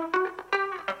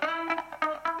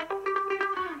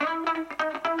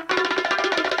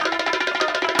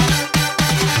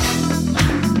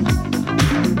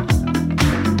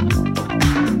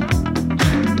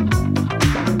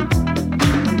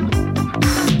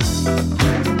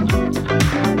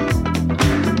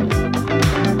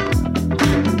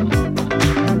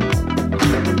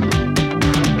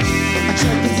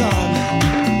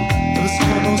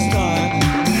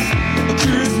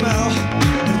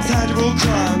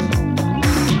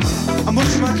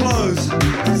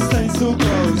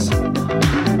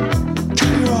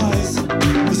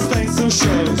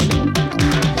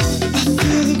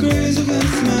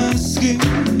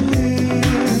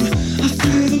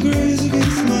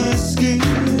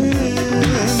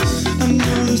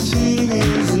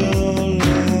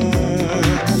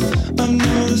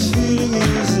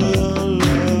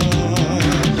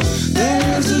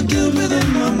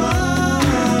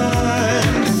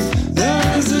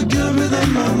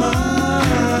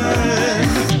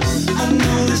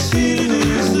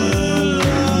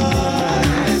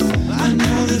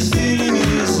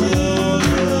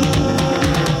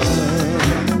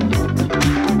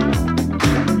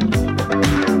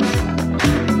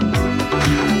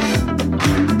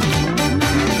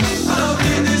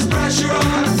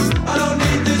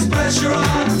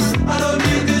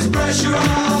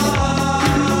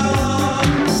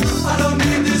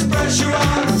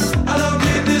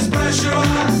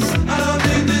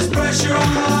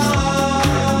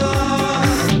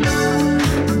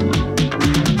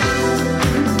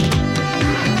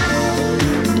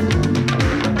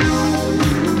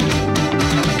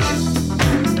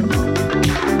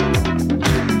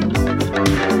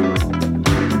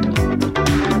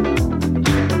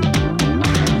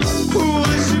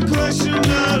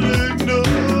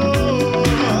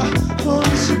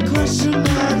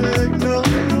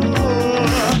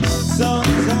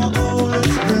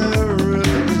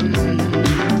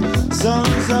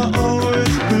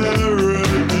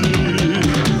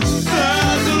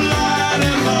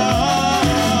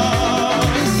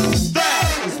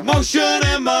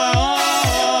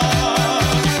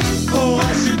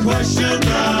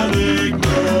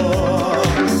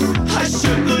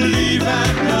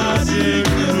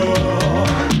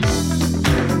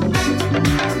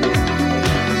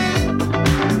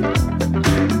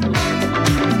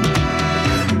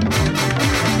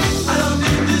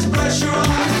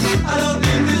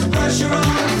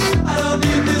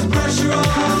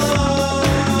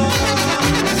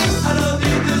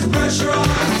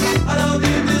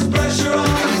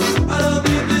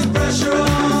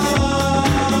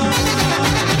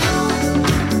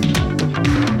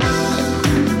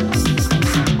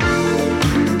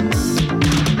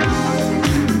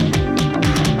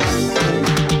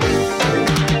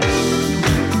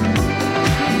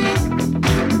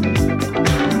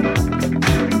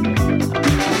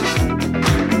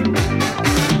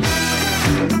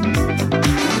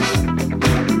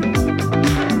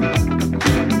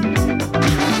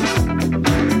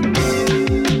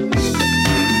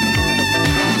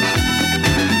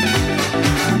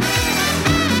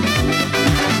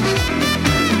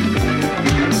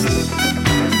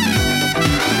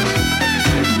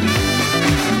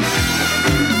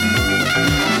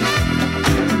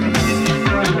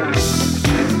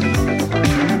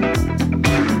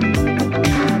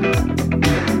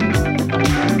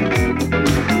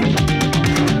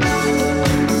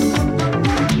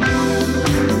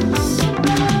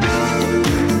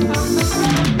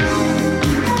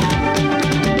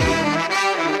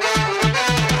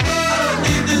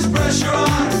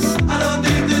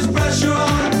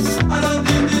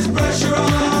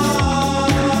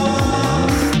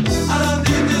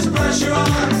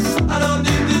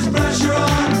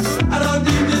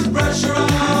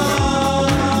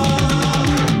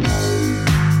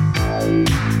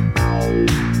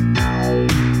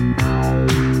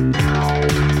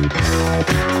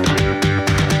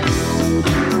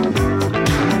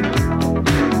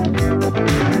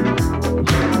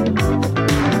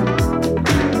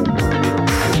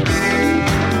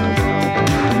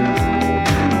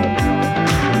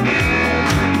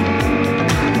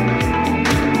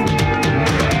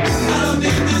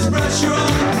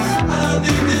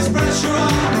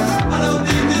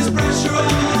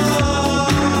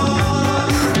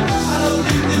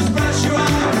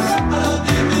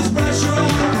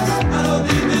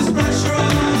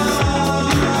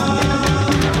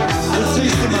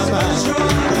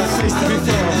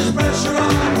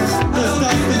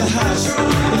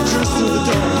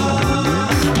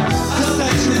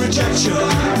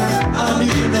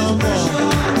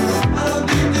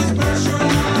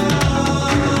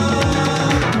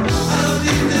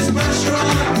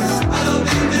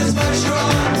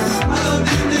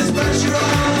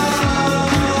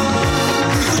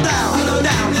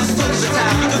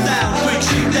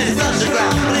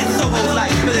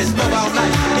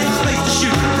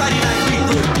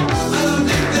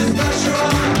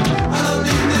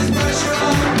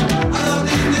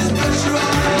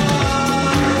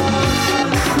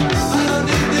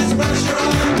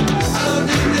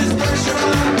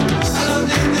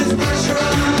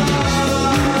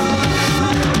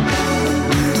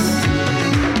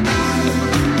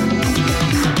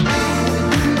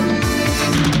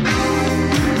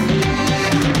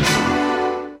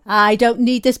 I Don't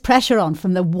Need This Pressure On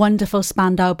from the wonderful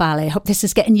Spandau Ballet. I hope this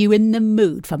is getting you in the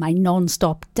mood for my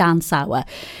non-stop dance hour.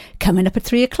 Coming up at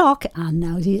 3 o'clock, and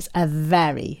now here's a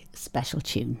very special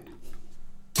tune.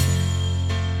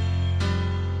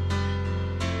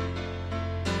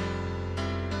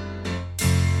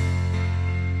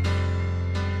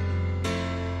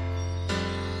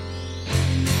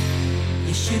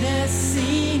 You should have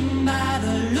seen by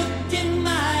the look in my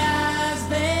eyes,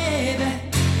 baby,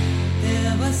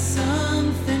 there was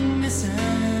something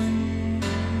missing.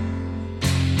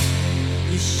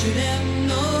 You should have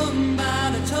known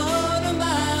by the tone of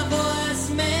my voice,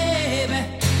 maybe,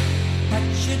 but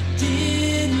you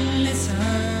didn't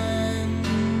listen.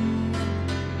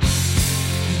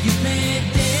 You played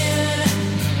dead,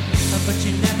 but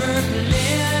you never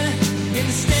played.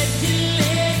 Instead you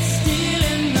laid still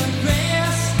in the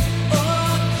grass, or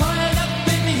coiled up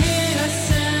in here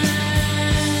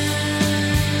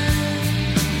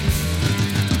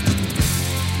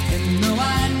and though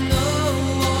I know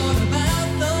all about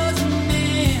those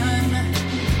men,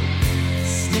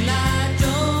 still I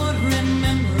don't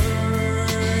remember.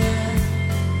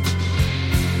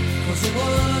 'Cause it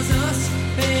was us,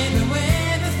 baby, way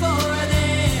before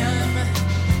them,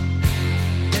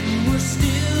 and we're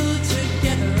still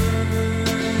together.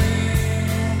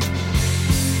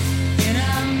 And I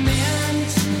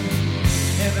meant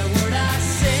every word I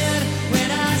said when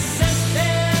I said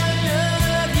that I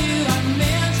love you. I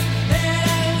meant that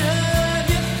I love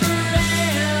you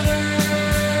forever.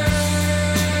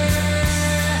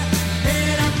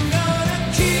 And I'm gonna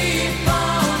keep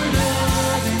on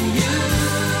loving you,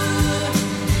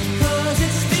 'cause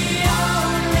it's the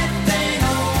only thing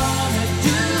I wanna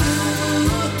do.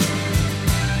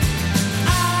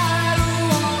 I don't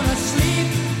wanna sleep,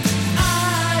 I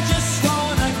just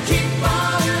wanna keep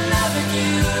on loving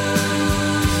you.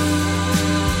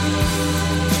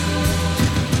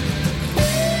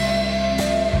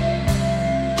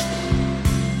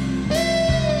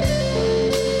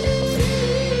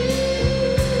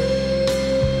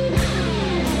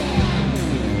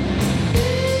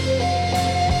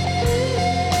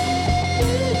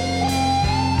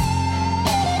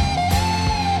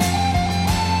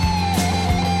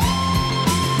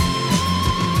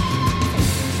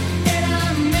 And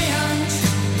I meant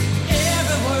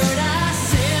every word I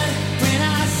said when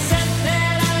I said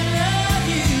that I love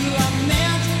you. I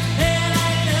meant that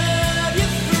I love you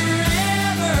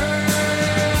forever.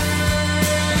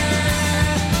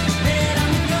 And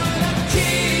I'm gonna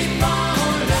keep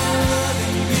on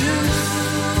loving you,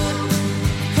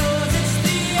 'cause it's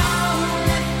the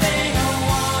only thing I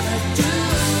wanna do.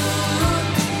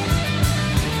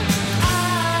 I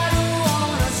don't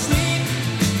wanna sleep,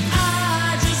 I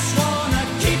just wanna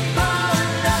keep on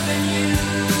loving you.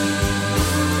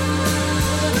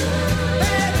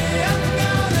 Baby, I'm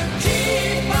gonna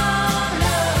keep on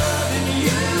loving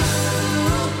you,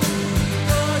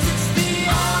 'cause it's the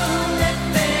only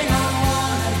thing I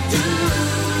wanna do.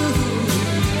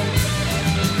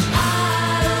 I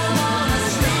don't wanna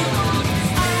sleep,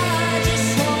 I just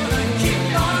wanna keep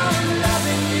on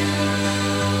loving you.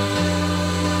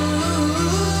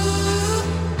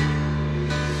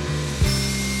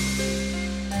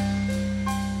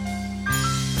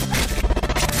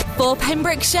 For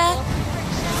Pembrokeshire,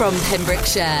 from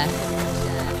Pembrokeshire.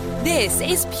 This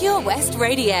is Pure West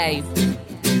Radio.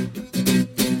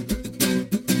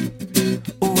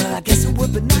 Well, I guess it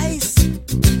would be nice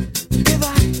if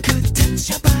I could touch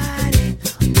your body.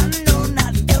 I know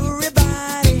not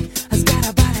everybody has got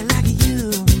a body like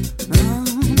you,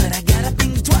 but I gotta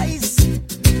think twice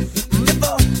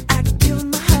before I give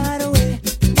my heart away.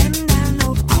 And I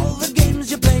know all the games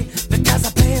you play because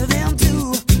I play them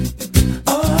too.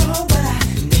 Oh, but I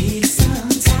need some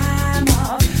time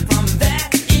off from that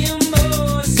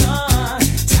emotion.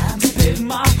 Time to pick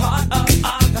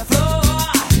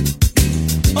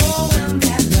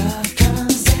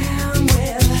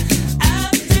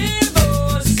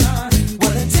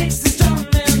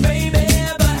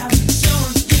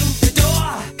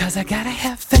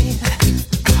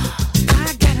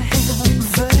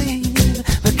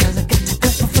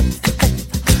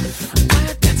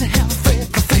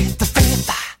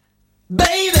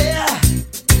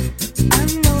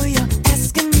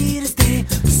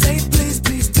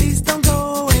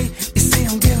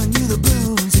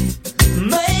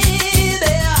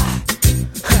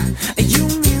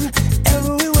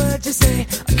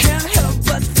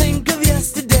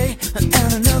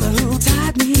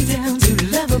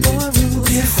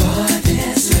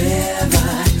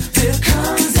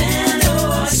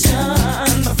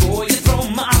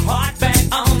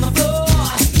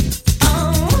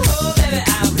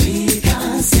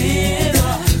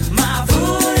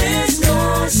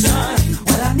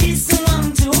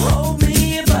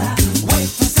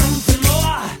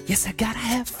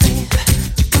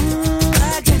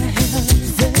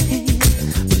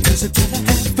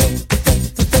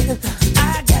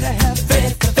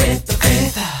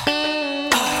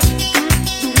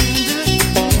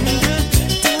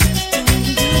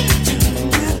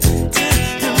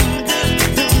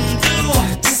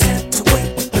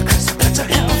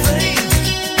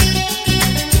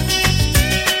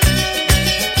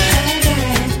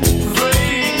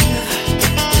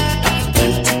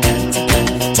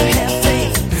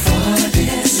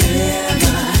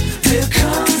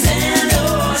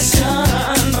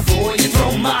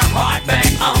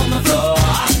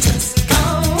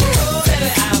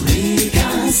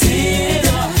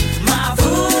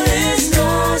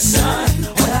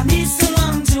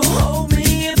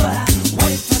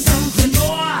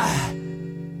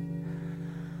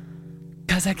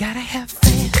I gotta have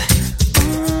faith.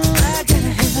 I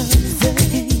gotta have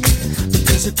faith.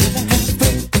 Because I gotta have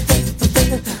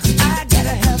faith. I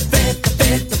gotta have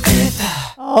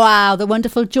faith. Wow, the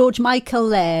wonderful George Michael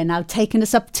there, now taking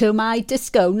us up to my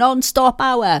disco non-stop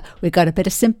hour. We got a bit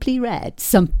of Simply Red,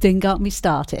 Something Got Me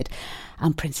Started,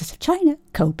 and Princess of China,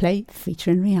 Coldplay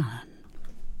featuring Rihanna.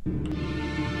 I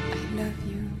love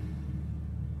you.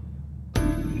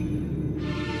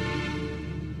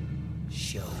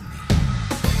 Show me.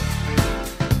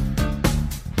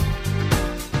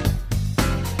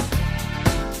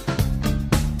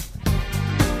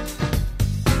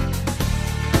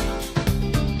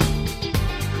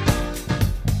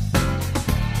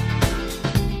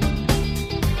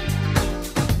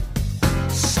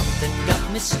 Something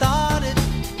got me started.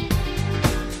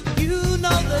 You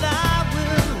know that I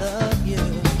will love you.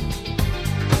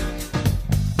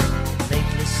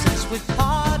 Lately since we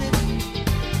parted,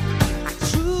 I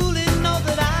truly know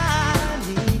that I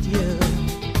need you.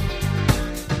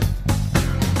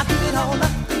 I give it all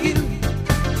up for you.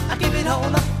 I give it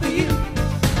all up for you.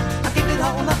 I give it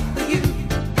all up for you.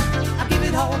 I give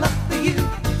it all up for you.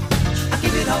 I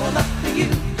give it all up for you.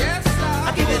 Yes,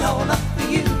 I give it all up for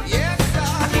you. Yes,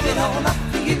 I give it all up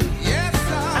for you. Yes,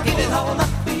 I give it all up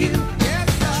for you. Yes,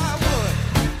 I would.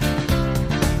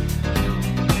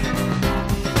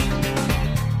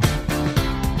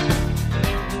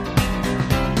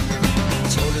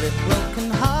 Totally broken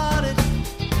hearted,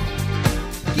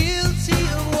 guilty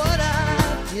of what I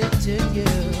did to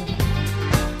you.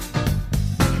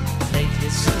 Lately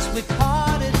since we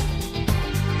parted,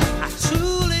 I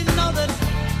truly know that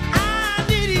I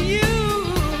need you.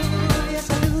 Yes,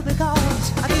 I do,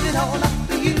 because I give it all up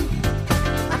for you.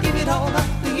 I give it all up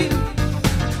for you.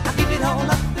 I give it all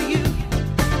up for you.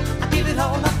 I give it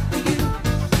all up for you.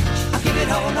 I give it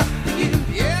all up for you.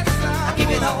 Yes, I give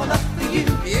it all up for you.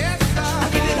 Yes, I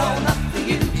give it all up for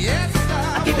you. Yes,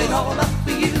 I give it all up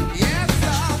for you. Yes,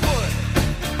 I would.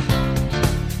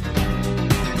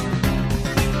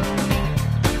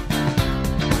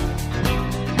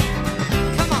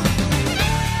 Come on.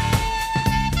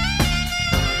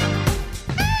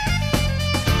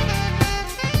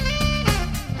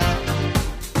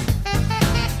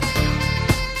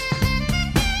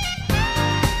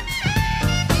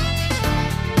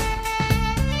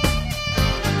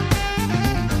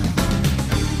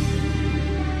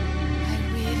 I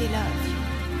really love you.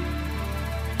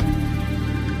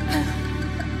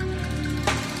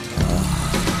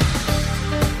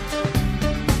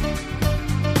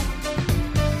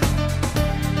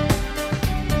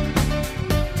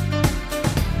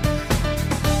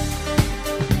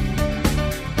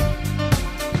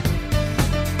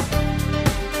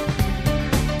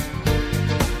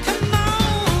 Come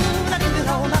on, I give it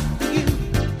all up for you.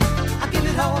 I give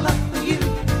it all up for you.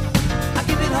 I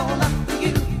give it all up for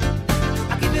you.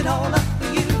 I give it all up for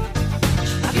you.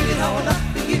 I give it all up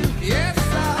for you. Yes,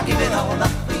 I give it all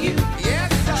up for you.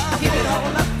 Yes, I give it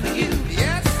all up for you.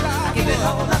 Yes, I give it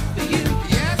all up for you.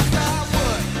 Yes, I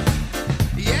would.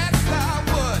 Yes, I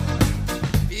would.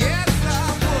 Yes, I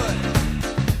would.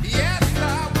 Yes,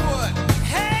 I would.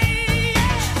 Hey,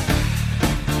 yeah.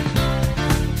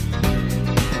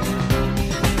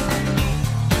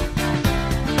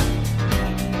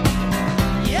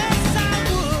 Yes, I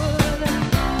would.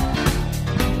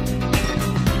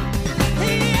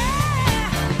 Yeah.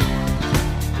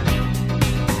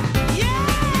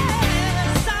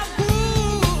 Yes, I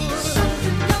would.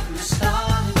 Something got me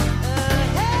started.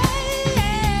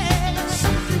 Hey,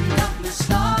 something got me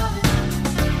started.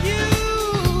 You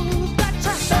got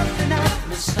to something got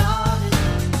me started.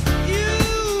 You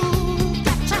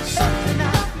got to something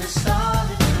got me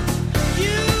started.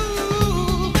 You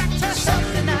got to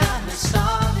something got me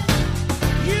started.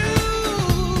 You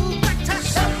got to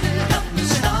something got me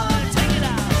started. Take it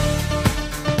out.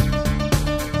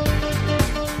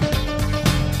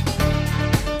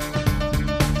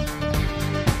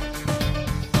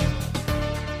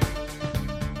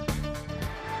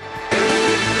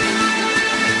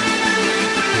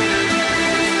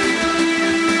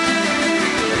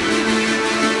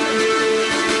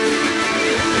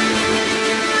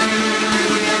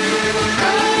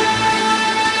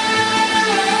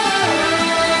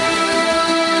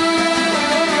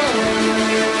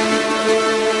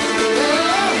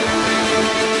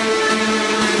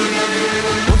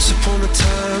 Once upon a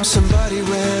time, somebody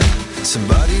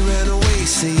ran away,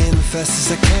 saying fast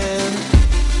as I can.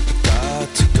 I got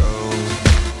to go.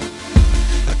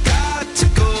 I got to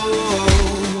go.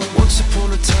 Once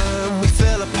upon a time, we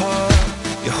fell apart.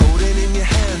 You're holding in your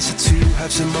hands the two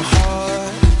halves of my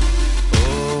heart. Oh,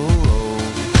 oh,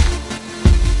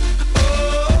 oh,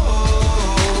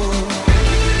 oh.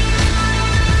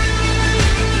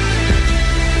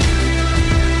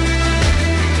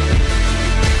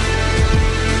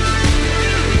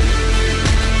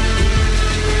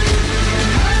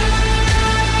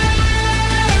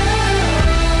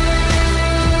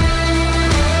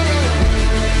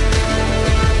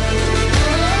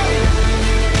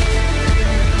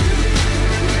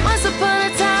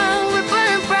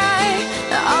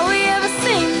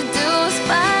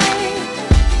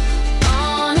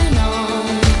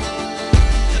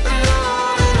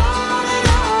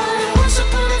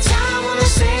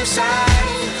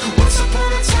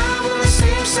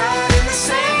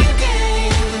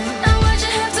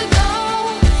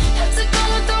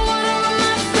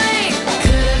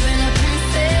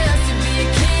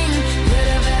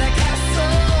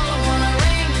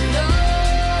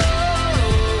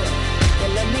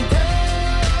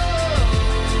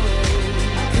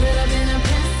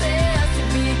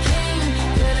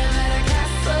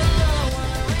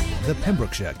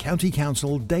 Pembrokeshire County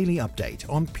Council Daily Update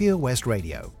on Pure West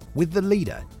Radio with the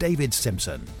leader, David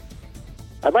Simpson.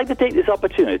 I'd like to take this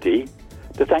opportunity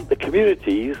to thank the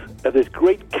communities of this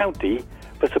great county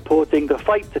for supporting the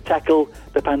fight to tackle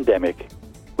the pandemic.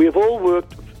 We have all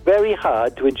worked very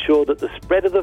hard to ensure that the spread of the